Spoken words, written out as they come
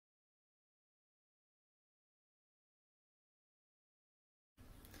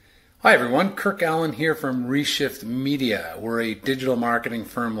Hi everyone, Kirk Allen here from ReShift Media. We're a digital marketing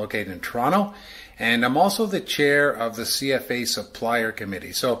firm located in Toronto, and I'm also the chair of the CFA Supplier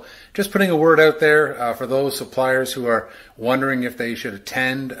Committee. So just putting a word out there for those suppliers who are wondering if they should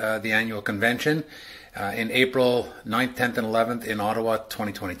attend the annual convention in April 9th, 10th, and 11th in Ottawa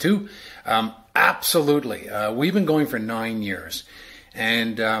 2022. Absolutely. We've been going for 9 years.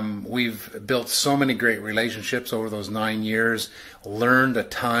 And we've built so many great relationships over those 9 years, learned a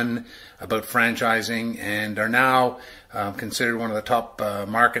ton about franchising, and are now considered one of the top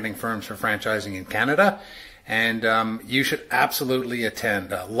marketing firms for franchising in Canada. And you should absolutely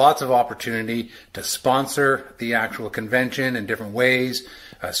attend. Lots of opportunity to sponsor the actual convention in different ways,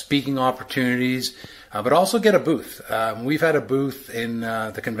 speaking opportunities, but also get a booth. We've had a booth in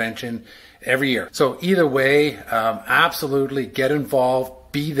the convention every year. So either way, absolutely get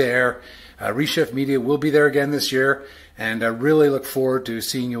involved, be there. ReShift Media will be there again this year, and I really look forward to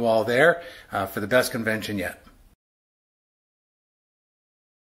seeing you all there for the best convention yet.